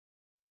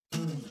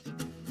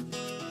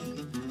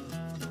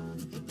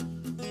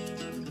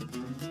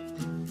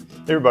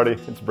Hey everybody,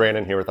 it's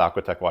Brandon here with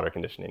Aquatek Water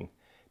Conditioning.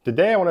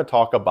 Today I want to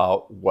talk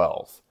about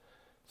wells.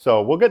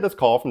 So we'll get this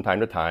call from time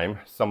to time,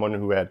 someone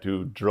who had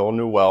to drill a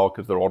new well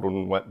because their old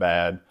one went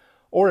bad,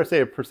 or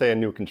say per se a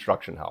new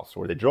construction house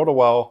where they drilled a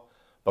well,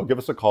 they'll give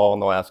us a call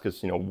and they'll ask us,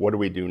 what do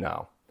we do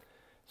now?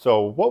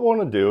 So what we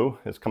want to do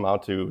is come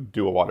out to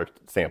do a water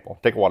sample,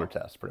 take a water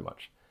test pretty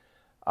much.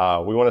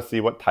 We want to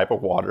see what type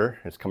of water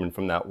is coming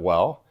from that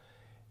well.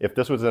 If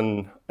this was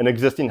in an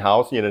existing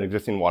house, you had an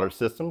existing water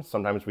system,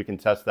 sometimes we can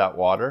test that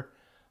water,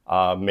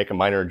 make a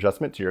minor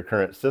adjustment to your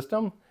current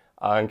system,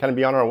 and kind of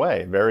be on our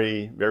way.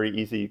 Very, very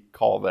easy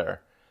call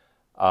there.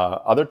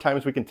 Other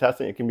times we can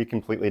test it, it can be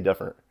completely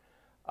different.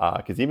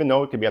 Because even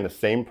though it could be on the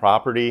same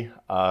property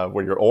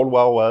where your old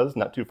well was,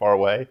 not too far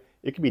away,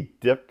 it could be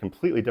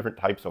completely different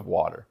types of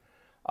water.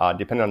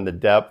 Depending on the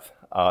depth,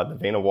 the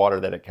vein of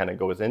water that it kind of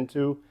goes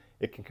into,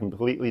 it can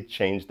completely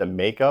change the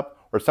makeup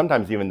or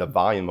sometimes even the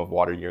volume of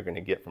water you're going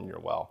to get from your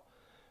well.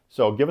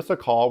 So give us a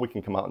call. We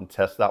can come out and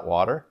test that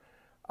water.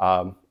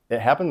 It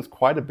happens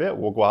quite a bit.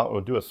 We'll go out and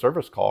we'll do a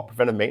service call,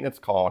 preventive maintenance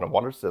call on a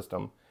water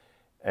system.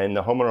 And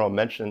the homeowner will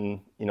mention,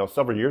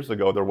 several years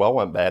ago, their well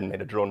went bad and they had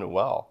to drill a new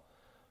well.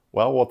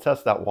 Well, we'll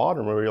test that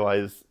water and we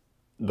realize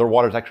their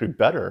water is actually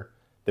better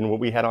than what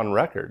we had on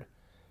record.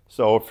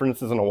 So for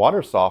instance, in a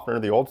water softener,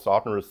 the old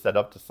softener is set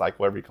up to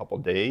cycle every couple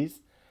of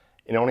days.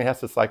 And it only has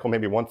to cycle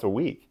maybe once a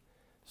week.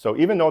 So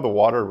even though the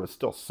water was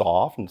still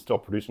soft and still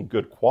producing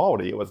good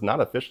quality, it was not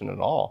efficient at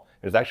all.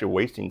 It was actually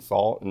wasting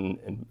salt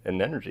and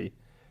energy.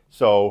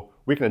 So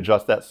we can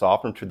adjust that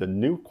softener to the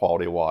new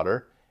quality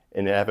water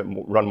and have it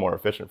run more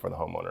efficient for the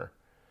homeowner.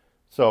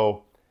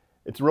 So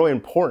it's really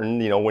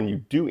important, when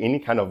you do any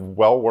kind of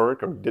well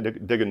work or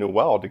dig a new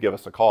well, to give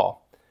us a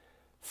call.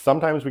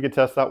 Sometimes we can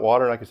test that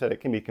water. Like I said, it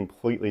can be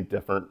completely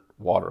different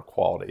water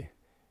quality.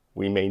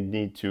 We may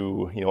need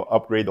to,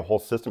 upgrade the whole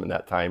system in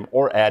that time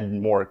or add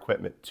more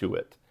equipment to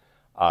it.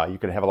 You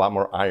could have a lot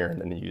more iron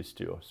than you used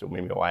to. So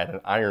maybe we'll add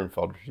an iron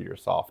filter to your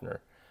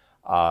softener.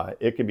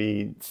 It could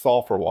be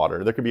sulfur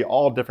water. There could be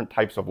all different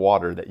types of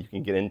water that you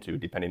can get into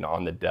depending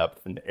on the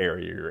depth and the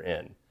area you're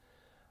in.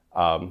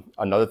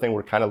 Another thing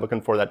we're kind of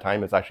looking for that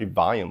time is actually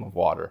volume of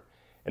water.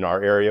 In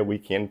our area, we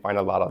can find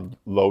a lot of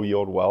low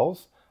yield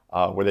wells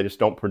where they just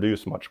don't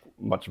produce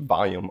much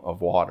volume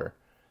of water.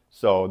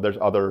 So there's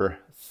other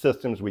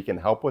systems we can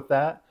help with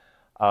that,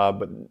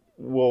 but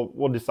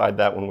we'll decide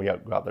that when we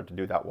go out there to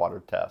do that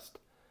water test.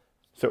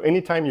 So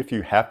anytime if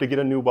you have to get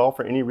a new well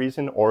for any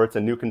reason, or it's a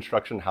new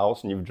construction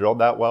house and you've drilled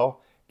that well,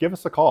 give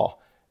us a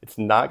call. It's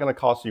not going to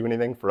cost you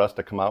anything for us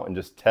to come out and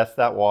just test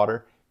that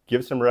water,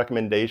 give some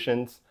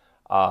recommendations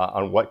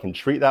on what can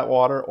treat that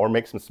water, or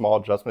make some small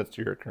adjustments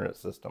to your current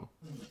system.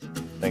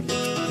 Thank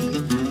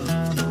you.